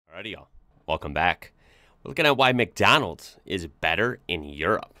Alrighty, y'all. Welcome back. We're looking at why McDonald's is better in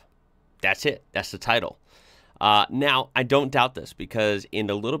Europe. That's it. That's the title. Now, I don't doubt this because in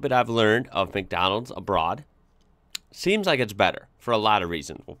the little bit I've learned of McDonald's abroad, seems like it's better for a lot of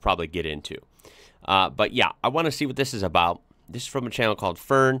reasons we'll probably get into. But yeah, I want to see what this is about. This is from a channel called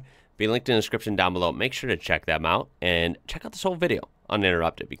Fern. Be linked in the description down below. Make sure to check them out and check out this whole video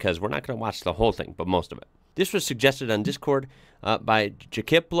uninterrupted because we're not going to watch the whole thing, but most of it. This was suggested on Discord by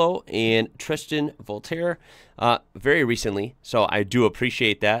Jaquiplo and Tristan Voltaire very recently, so I do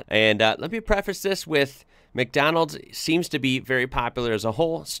appreciate that. And let me preface this with McDonald's seems to be very popular as a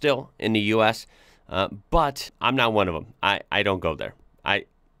whole still in the U.S., but I'm not one of them. I don't go there. I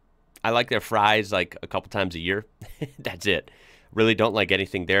like their fries like a couple times a year. That's it. Really don't like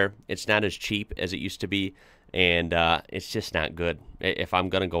anything there. It's not as cheap as it used to be, and it's just not good. If I'm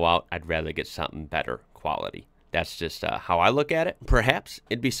going to go out, I'd rather get something better quality. That's just how I look at it. Perhaps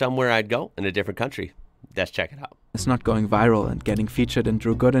it'd be somewhere I'd go in a different country. Let's check it out. It's not going viral and getting featured in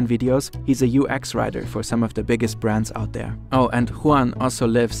Drew Gooden videos. He's a UX writer for some of the biggest brands out there. Oh, and Juan also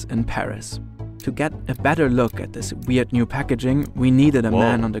lives in Paris. To get a better look at this weird new packaging, we needed a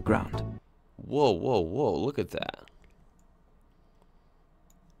man on the ground. Whoa, whoa, whoa, look at that.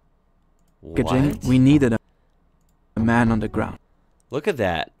 Packaging, What? we needed a man on the ground. Look at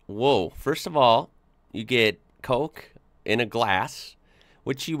that. Whoa. First of all, you get Coke in a glass,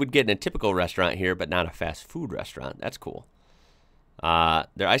 which you would get in a typical restaurant here, but not a fast food restaurant. That's cool.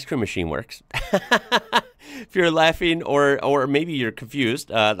 Their ice cream machine works. If you're laughing or maybe you're confused,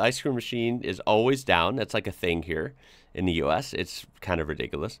 the ice cream machine is always down. That's like a thing here in the U.S. It's kind of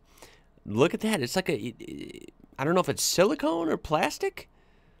ridiculous. Look at that. It's like I don't know if it's silicone or plastic.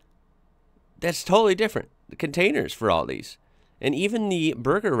 That's totally different. The containers for all these. And even the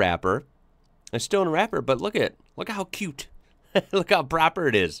burger wrapper is still in a wrapper, but look how cute. Look how proper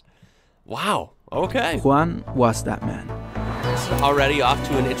it is. Wow. Okay. Juan was that man. Already off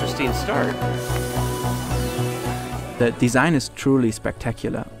to an interesting start. The design is truly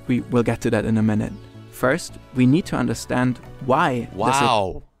spectacular. We will get to that in a minute. First, we need to understand why.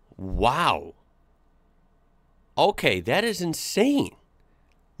 Wow. Wow. Okay, that is insane.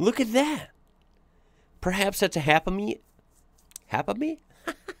 Look at that. Perhaps that's a Happy Meal? Happy?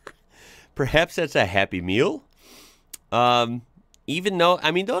 Perhaps that's a Happy Meal? Even though,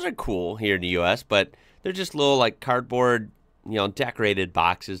 I mean, those are cool here in the U.S., but they're just little, like, cardboard, decorated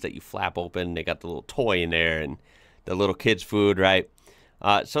boxes that you flap open. They got the little toy in there and the little kids' food, right?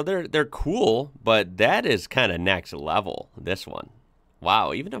 So they're cool, but that is kind of next level, this one.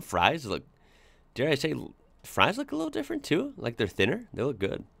 Wow, even the fries look, dare I say, fries look a little different, too? Like, they're thinner. They look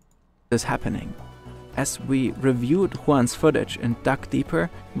good. Is happening. As we reviewed Juan's footage and dug deeper,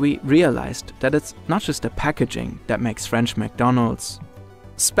 we realized that it's not just the packaging that makes French McDonald's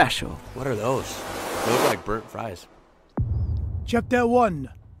special. What are those? They look like burnt fries. Chapter 1.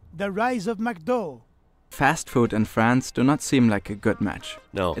 The Rise of McDo. Fast food in France do not seem like a good match.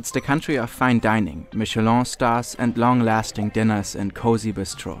 No. It's the country of fine dining, Michelin stars and long-lasting dinners in cozy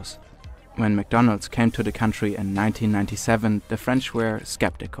bistros. When McDonald's came to the country in 1997, the French were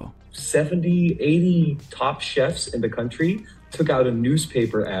skeptical. 70, 80 top chefs in the country took out a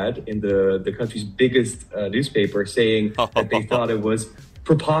newspaper ad in the country's biggest newspaper saying that they thought it was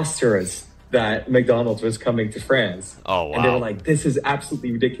preposterous that McDonald's was coming to France. Oh, wow. And they were like, this is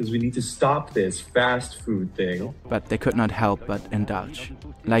absolutely ridiculous. We need to stop this fast food thing. But they could not help but indulge,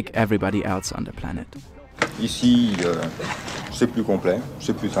 like everybody else on the planet. Ici, c'est plus complet,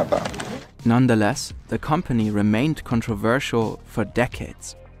 c'est plus sympa. Nonetheless, the company remained controversial for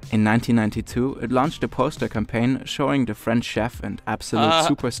decades. In 1992, it launched a poster campaign showing the French chef and absolute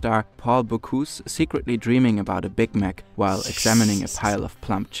superstar Paul Bocuse secretly dreaming about a Big Mac while examining a pile of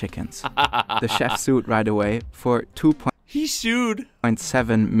plump chickens. The chef sued right away for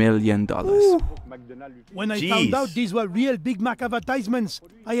 $2.7 million. When I found out these were real Big Mac advertisements,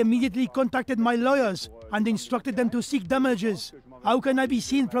 I immediately contacted my lawyers and instructed them to seek damages. How can I be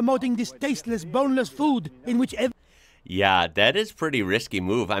seen promoting this tasteless, boneless food in which Yeah, that is a pretty risky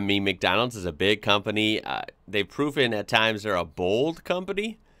move. I mean, McDonald's is a big company. They've proven at times they're a bold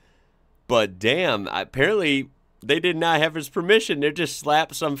company. But damn, apparently they did not have his permission. They just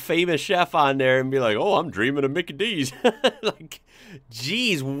slap some famous chef on there and be like, oh, I'm dreaming of Mickey D's. Like,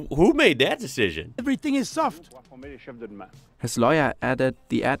 geez, who made that decision? everything is soft. His lawyer added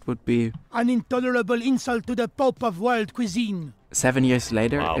the ad would be An intolerable insult to the Pope of world cuisine. 7 years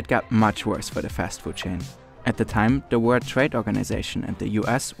later, Wow. it got much worse for the fast food chain. At the time, the World Trade Organization and the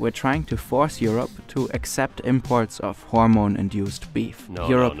US were trying to force Europe to accept imports of hormone-induced beef. No,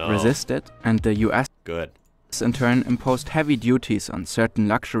 Europe no, no. resisted, and the US Good. This in turn imposed heavy duties on certain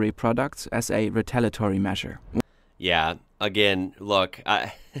luxury products as a retaliatory measure. Yeah, again, look,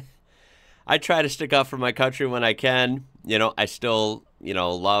 I try to stick up for my country when I can. You know, I still,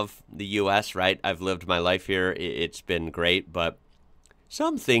 love the U.S., right? I've lived my life here. It's been great, but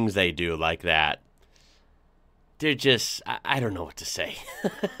some things they do like that, they're just, I don't know what to say.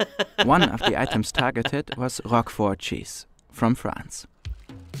 One of the items targeted was Rockford cheese from France.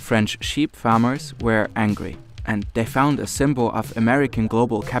 French sheep farmers were angry, and they found a symbol of American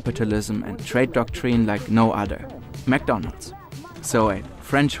global capitalism and trade doctrine like no other: McDonald's. So a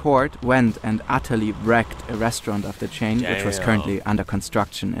French horde went and utterly wrecked a restaurant of the chain, which was currently under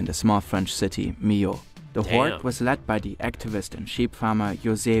construction in the small French city Millau. The horde was led by the activist and sheep farmer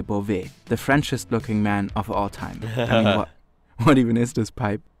José Bové, the Frenchest-looking man of all time. I mean, what even is this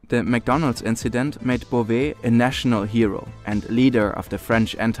pipe? The McDonald's incident made Bové a national hero and leader of the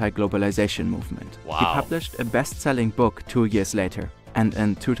French anti-globalization movement. Wow. He published a best-selling book 2 years later, and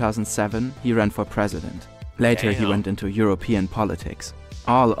in 2007 he ran for president. Later he went into European politics,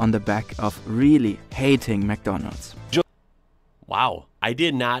 all on the back of really hating McDonald's. Wow, I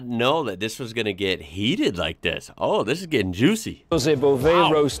did not know that this was going to get heated like this. Oh, this is getting juicy. José Bové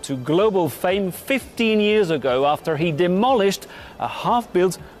rose to global fame 15 years ago after he demolished a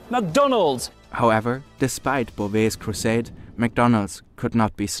half-built McDonald's. However, despite Bové's crusade, McDonald's could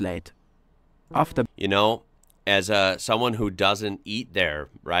not be slayed. As someone who doesn't eat there,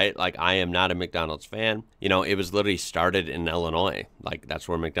 right? Like, I am not a McDonald's fan. It was literally started in Illinois. Like, that's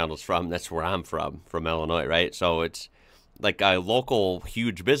where McDonald's from. That's where I'm from Illinois, right? So it's like a local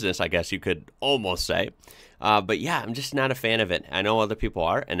huge business, I guess you could almost say. But yeah, I'm just not a fan of it. I know other people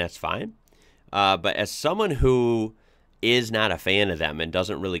are, and that's fine. But as someone who is not a fan of them and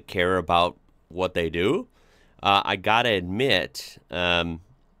doesn't really care about what they do, I gotta admit,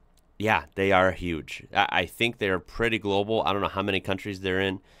 yeah, they are huge. I think they're pretty global. I don't know how many countries they're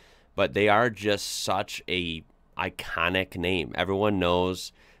in, but they are just such a iconic name. Everyone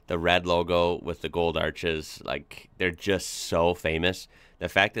knows the red logo with the gold arches. Like, they're just so famous. The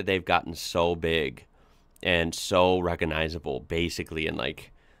fact that they've gotten so big and so recognizable basically in,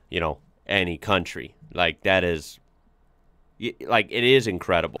 like, any country, like, that is, like, it is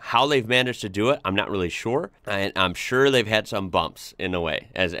incredible. How they've managed to do it, I'm not really sure. And I'm sure they've had some bumps in the way,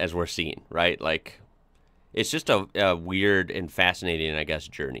 as we're seeing, right? Like, it's just a weird and fascinating, I guess,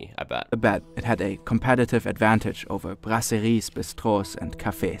 journey, I bet. I bet it had a competitive advantage over brasseries, bistros, and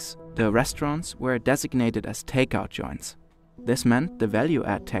cafes. The restaurants were designated as takeout joints. This meant the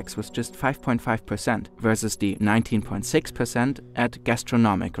value-add tax was just 5.5% versus the 19.6% at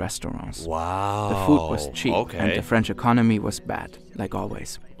gastronomic restaurants. Wow. The food was cheap and the French economy was bad, like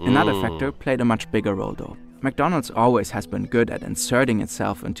always. Another factor played a much bigger role though. McDonald's always has been good at inserting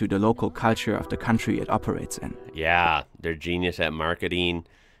itself into the local culture of the country it operates in. Yeah, they're genius at marketing.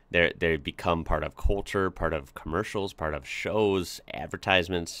 They become part of culture, part of commercials, part of shows,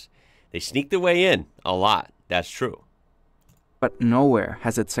 advertisements. They sneak their way in a lot. That's true. But nowhere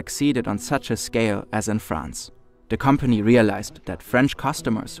has it succeeded on such a scale as in France. The company realized that French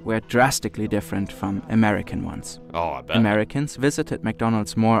customers were drastically different from American ones. Oh, I bet. Americans visited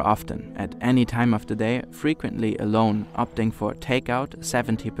McDonald's more often, at any time of the day, frequently alone, opting for takeout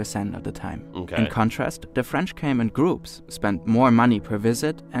 70% of the time. Okay. In contrast, the French came in groups, spent more money per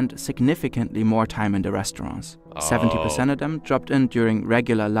visit, and significantly more time in the restaurants. 70% of them dropped in during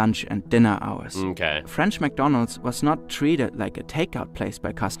regular lunch and dinner hours. Okay. French McDonald's was not treated like a takeout place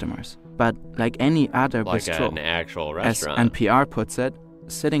by customers, but like any other bistro. Like an actual restaurant. As NPR puts it,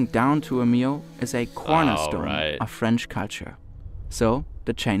 sitting down to a meal is a cornerstone of French culture. So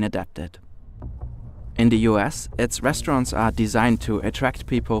the chain adapted. In the US, its restaurants are designed to attract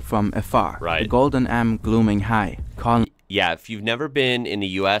people from afar. Right. The golden M glooming high. Yeah, if you've never been in the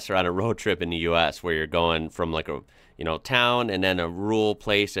U.S. or on a road trip in the U.S. where you're going from like a town and then a rural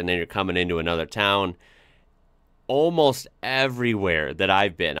place and then you're coming into another town, almost everywhere that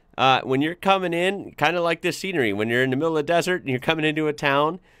I've been, when you're coming in, kind of like this scenery, when you're in the middle of the desert and you're coming into a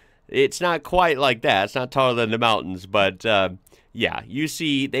town, it's not quite like that. It's not taller than the mountains, but yeah, you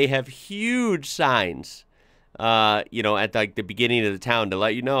see they have huge signs, at like the beginning of the town to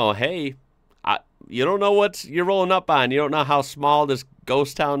let you know, hey, you don't know what you're rolling up on. You don't know how small this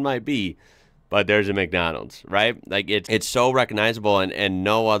ghost town might be, but there's a McDonald's, right? Like it's so recognizable, and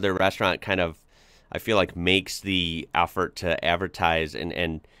no other restaurant kind of, I feel like, makes the effort to advertise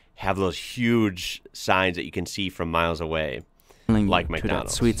and have those huge signs that you can see from miles away, like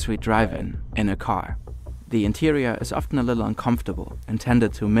McDonald's. To that sweet drive-in in a car. The interior is often a little uncomfortable,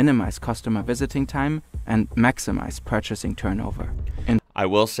 intended to minimize customer visiting time and maximize purchasing turnover. I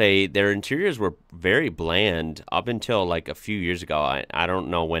will say their interiors were very bland up until like a few years ago. I don't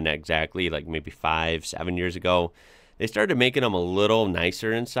know when exactly, like maybe 5-7 years ago. They started making them a little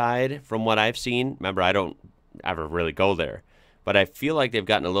nicer inside from what I've seen. Remember, I don't ever really go there, but I feel like they've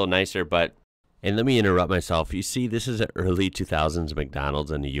gotten a little nicer. And let me interrupt myself. You see, this is an early 2000s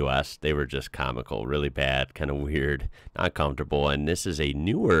McDonald's in the U.S. They were just comical, really bad, kind of weird, not comfortable. And this is a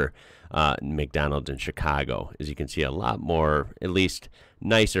newer McDonald's in Chicago. As you can see, a lot more, at least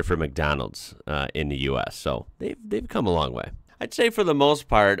nicer for McDonald's in the U.S. So they've come a long way. I'd say for the most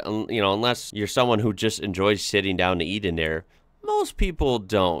part, unless you're someone who just enjoys sitting down to eat in there, most people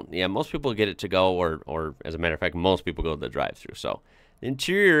don't. Yeah, most people get it to go, or as a matter of fact, most people go to the drive-thru. So the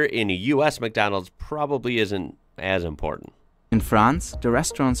interior in a U.S. McDonald's probably isn't as important. In France, the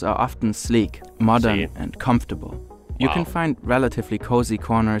restaurants are often sleek, modern, and comfortable. You can find relatively cozy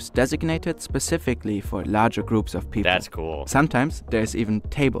corners designated specifically for larger groups of people. That's cool. Sometimes there's even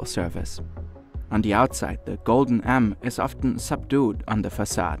table service. On the outside, the golden M is often subdued on the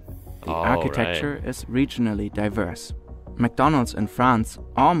facade. The architecture is regionally diverse. McDonald's in France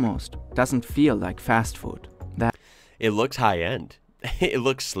almost doesn't feel like fast food. It looks high-end. It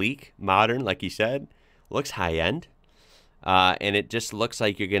looks sleek, modern, like you said. Looks high-end. And it just looks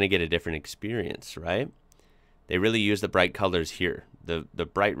like you're going to get a different experience, right? They really use the bright colors here. The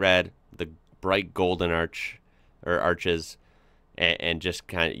bright red, the bright golden arches. And just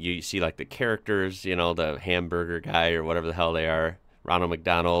kind of, you see like the characters, the hamburger guy or whatever the hell they are, Ronald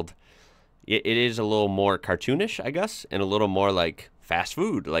McDonald. It is a little more cartoonish, I guess, and a little more like fast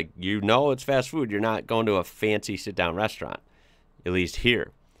food. Like, it's fast food. You're not going to a fancy sit-down restaurant, at least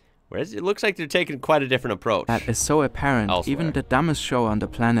here. Whereas it looks like they're taking quite a different approach. That is so apparent, elsewhere. Even the dumbest show on the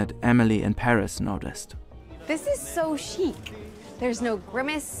planet, Emily in Paris, noticed. This is so chic. There's no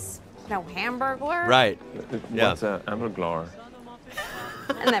grimace, no hamburglar. Right. What's a hamburger?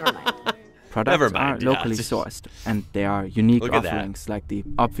 Never mind. Products are locally sourced, and there are unique offerings like the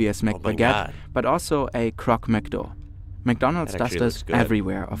obvious McBaguette, but also a Croque McDo. McDonald's does this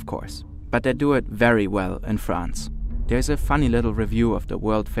everywhere, of course, but they do it very well in France. There's a funny little review of the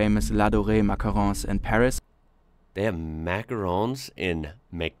world-famous L'Adoré macarons in Paris. They have macarons in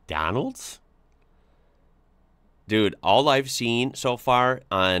McDonald's? Dude, all I've seen so far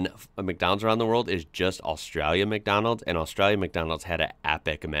on McDonald's around the world is just Australia McDonald's, and Australia McDonald's had an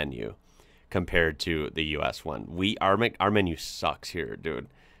epic menu compared to the U.S. one. Our menu sucks here, dude,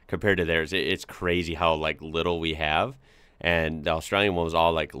 compared to theirs. It's crazy how little we have, and the Australian one was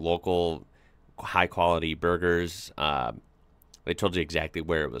all local, high-quality burgers. They told you exactly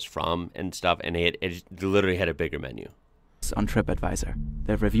where it was from and stuff, and it literally had a bigger menu. On TripAdvisor,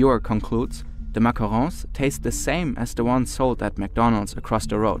 the reviewer concludes, the macarons taste the same as the ones sold at McDonald's across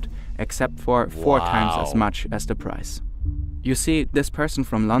the road, except for 4 times as much as the price. You see, this person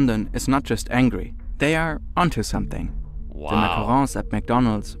from London is not just angry, they are onto something. Wow. The macarons at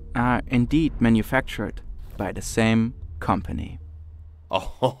McDonald's are indeed manufactured by the same company.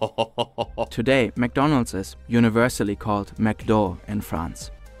 Oh. Today, McDonald's is universally called McDo in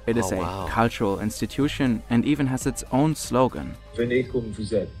France. It is a cultural institution and even has its own slogan. Venez comme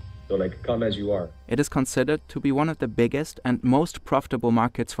vous êtes. So come as you are. It is considered to be one of the biggest and most profitable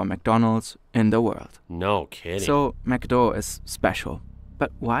markets for McDonald's in the world. No kidding. So McDo is special.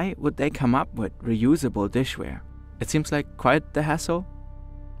 But why would they come up with reusable dishware? It seems like quite the hassle.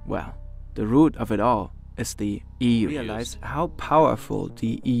 Well, the root of it all is the EU. Realize how powerful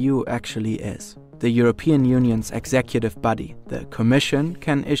the EU actually is. The European Union's executive body, the Commission,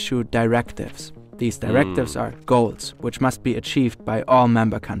 can issue directives. These directives are goals, which must be achieved by all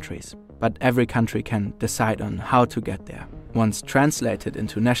member countries. But every country can decide on how to get there. Once translated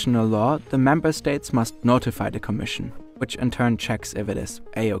into national law, the member states must notify the Commission, which in turn checks if it is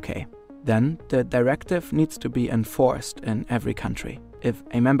A-OK. Then, the directive needs to be enforced in every country. If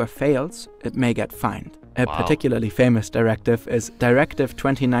a member fails, it may get fined. A particularly famous directive is Directive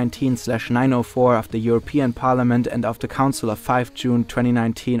 2019/904 of the European Parliament and of the Council of 5 June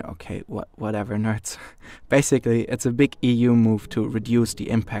 2019. Okay, whatever, nerds. Basically, it's a big EU move to reduce the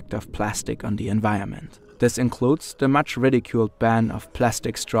impact of plastic on the environment. This includes the much ridiculed ban of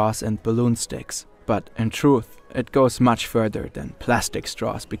plastic straws and balloon sticks. But in truth, it goes much further than plastic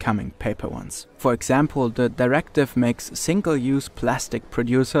straws becoming paper ones. For example, the directive makes single-use plastic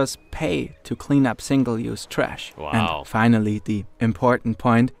producers pay to clean up single-use trash. Wow. And finally, the important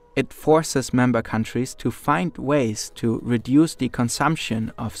point, it forces member countries to find ways to reduce the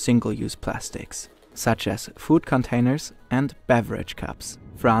consumption of single-use plastics, such as food containers and beverage cups.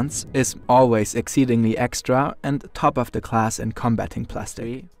 France is always exceedingly extra and top of the class in combating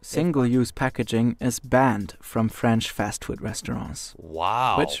plastic. Single-use packaging is banned from French fast food restaurants.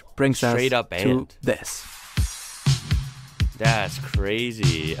 Wow. Which brings us Straight up to banned. this. That's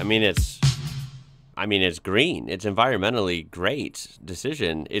crazy. I mean, it's green. It's environmentally great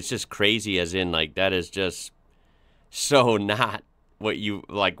decision. It's just crazy as in, like, that is just so not what you,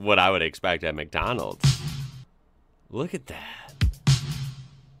 like, what I would expect at McDonald's. Look at that.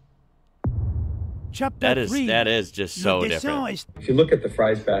 Chapter 3. That is just so different. If you look at the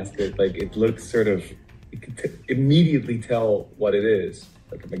fries basket, like, it looks sort of, you can immediately tell what it is,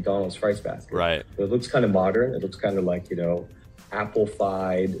 like a McDonald's fries basket. Right. So it looks kind of modern. It looks kind of like, you know,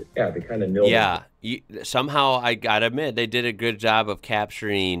 apple-fied. Yeah, they kind of nailed it. Yeah. Somehow, I gotta admit, they did a good job of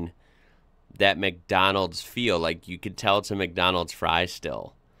capturing that McDonald's feel. Like, you could tell it's a McDonald's fry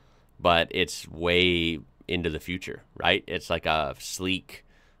still, but it's way into the future, right? It's like a sleek,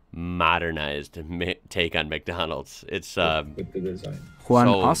 modernized take on McDonald's. It's with the design. Juan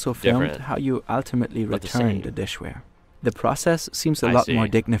so also filmed different, how you ultimately but the return same. the dishware. The process seems a I lot see. more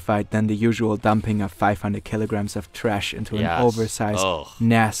dignified than the usual dumping of 500 kilograms of trash into an Yes. oversized, Ugh.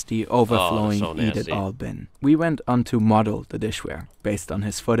 nasty, overflowing so nasty. eat-it-all bin. We went on to model the dishware based on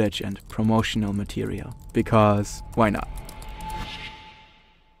his footage and promotional material. Because why not?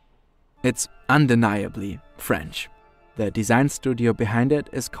 It's undeniably French. The design studio behind it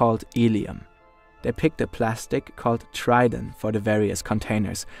is called Ilium. They picked a plastic called Trident for the various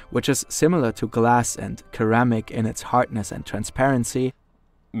containers, which is similar to glass and ceramic in its hardness and transparency.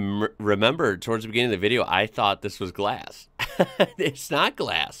 Remember, towards the beginning of the video, I thought this was glass. It's not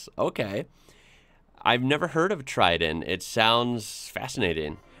glass. Okay. I've never heard of Trident. It sounds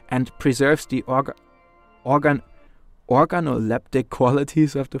fascinating. And preserves the organoleptic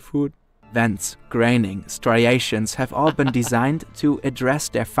qualities of the food. Vents, graining, striations have all been designed to address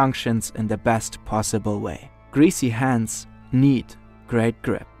their functions in the best possible way. Greasy hands need great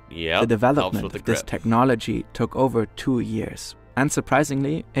grip. Yep, The development helps with of the this grip. technology took over 2 years. And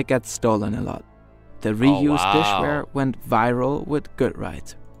surprisingly, it gets stolen a lot. The reused wow. dishware went viral with good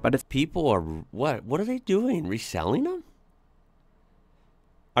right. But it's People are, what are they doing? Reselling them?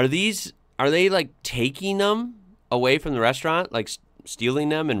 Are they like taking them away from the restaurant? Like stealing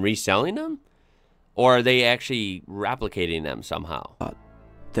them and reselling them? Or are they actually replicating them somehow?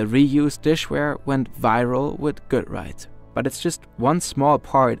 The reused dishware went viral with good right. But it's just one small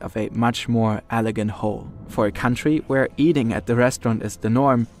part of a much more elegant whole. For a country where eating at the restaurant is the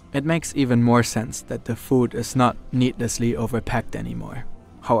norm, it makes even more sense that the food is not needlessly overpacked anymore.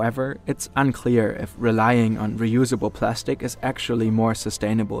 However, it's unclear if relying on reusable plastic is actually more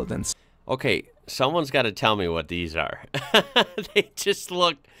sustainable than... Okay, someone's got to tell me what these are. They just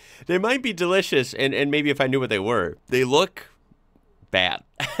look, they might be delicious, and maybe if I knew what they were. They look bad.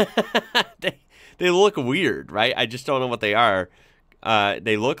 They look weird, right? I just don't know what they are.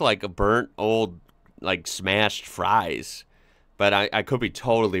 They look like a burnt old, like smashed fries, but I could be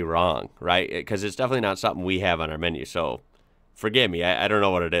totally wrong, right? Because it's definitely not something we have on our menu, so forgive me, I don't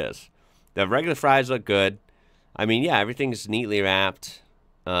know what it is. The regular fries look good. I mean, yeah, everything's neatly wrapped.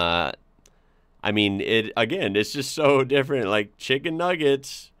 I mean, it's just so different. Like chicken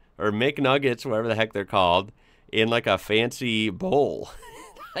nuggets or McNuggets, whatever the heck they're called, in like a fancy bowl.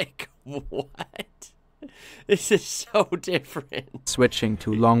 Like, what? This is so different. Switching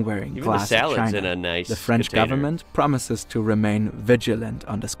to long-wearing Even glass the in salad's China, in a nice the French container. government promises to remain vigilant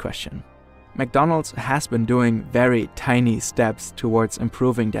on this question. McDonald's has been doing very tiny steps towards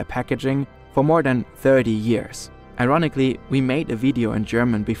improving their packaging for more than 30 years. Ironically, we made a video in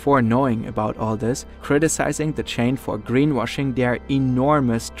German before knowing about all this, criticizing the chain for greenwashing their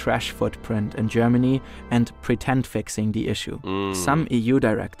enormous trash footprint in Germany and pretend fixing the issue. Some EU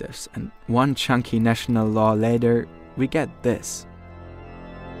directives and one chunky national law later, we get this.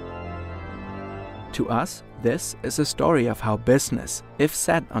 To us, this is a story of how business, if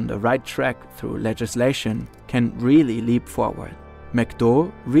set on the right track through legislation, can really leap forward. McDo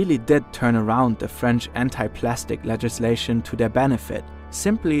really did turn around the French anti-plastic legislation to their benefit,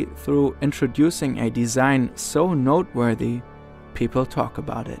 simply through introducing a design so noteworthy, people talk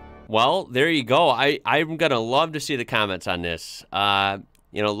about it. Well, there you go. I'm going to love to see the comments on this.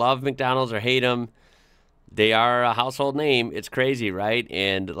 Love McDonald's or hate them. They are a household name. It's crazy, right?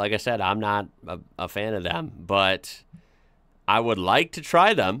 And like I said, I'm not a fan of them, but I would like to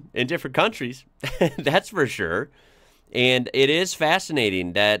try them in different countries. That's for sure. And it is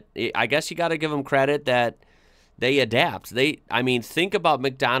fascinating that I guess you got to give them credit that they adapt. Think about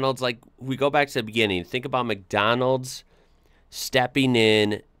McDonald's, like we go back to the beginning. Think about McDonald's stepping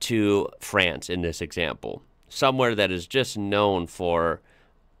in to France in this example, somewhere that is just known for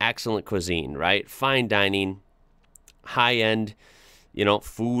excellent cuisine, right? Fine dining, high-end, you know,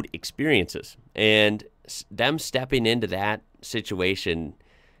 food experiences. And them stepping into that situation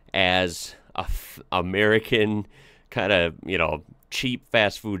as a American kind of, you know, cheap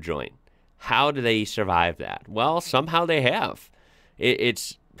fast food joint. How do they survive that? Well, somehow they have.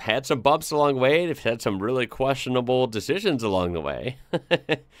 It's had some bumps along the way. They've had some really questionable decisions along the way.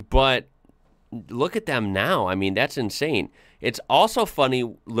 But look at them now. I mean, that's insane. It's also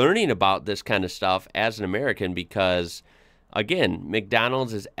funny learning about this kind of stuff as an American because, again,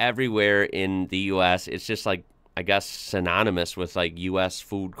 McDonald's is everywhere in the U.S. It's just like, I guess, synonymous with like U.S.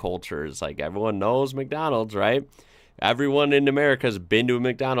 food culture. It's like everyone knows McDonald's, right? Everyone in America has been to a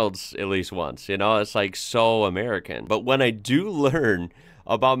McDonald's at least once. You know, it's like so American. But when I do learn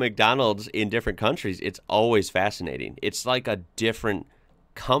about McDonald's in different countries, it's always fascinating. It's like a different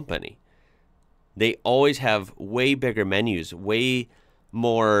company. They always have way bigger menus, way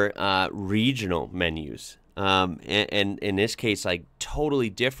more regional menus. And in this case, like totally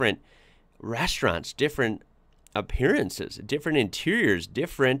different restaurants, different appearances, different interiors,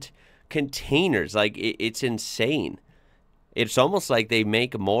 different containers. Like it's insane. It's almost like they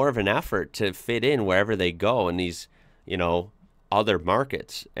make more of an effort to fit in wherever they go in these, you know, other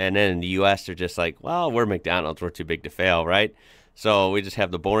markets. And then in the U.S., they're just like, well, we're McDonald's. We're too big to fail, right? So we just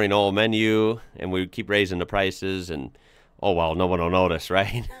have the boring old menu and we keep raising the prices and, oh, well, no one will notice,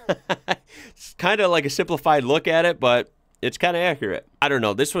 right? It's kind of like a simplified look at it, but it's kind of accurate. I don't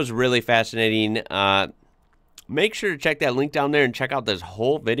know. This was really fascinating. Make sure to check that link down there and check out this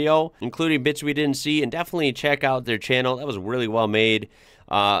whole video, including bits we didn't see, and definitely check out their channel. That was really well made.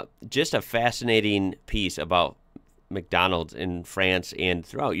 Just a fascinating piece about McDonald's in France and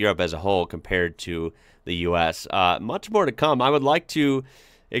throughout Europe as a whole compared to the U.S. Much more to come. I would like to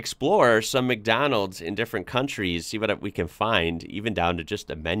explore some McDonald's in different countries, see what we can find, even down to just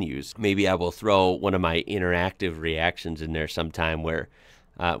the menus. Maybe I will throw one of my interactive reactions in there sometime where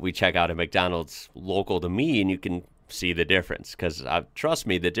we check out a McDonald's local to me and you can see the difference, because trust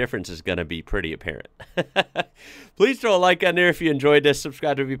me, the difference is going to be pretty apparent. Please throw a like on there if you enjoyed this.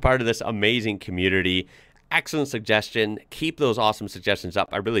 Subscribe to be part of this amazing community. Excellent suggestion. Keep those awesome suggestions up.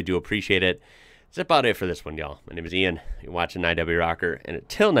 I really do appreciate it. That's about it for this one, y'all. My name is Ian. You're watching IWrocker. And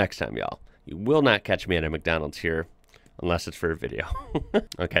until next time, y'all, you will not catch me at a McDonald's here unless it's for a video.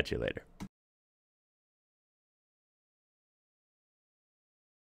 I'll catch you later.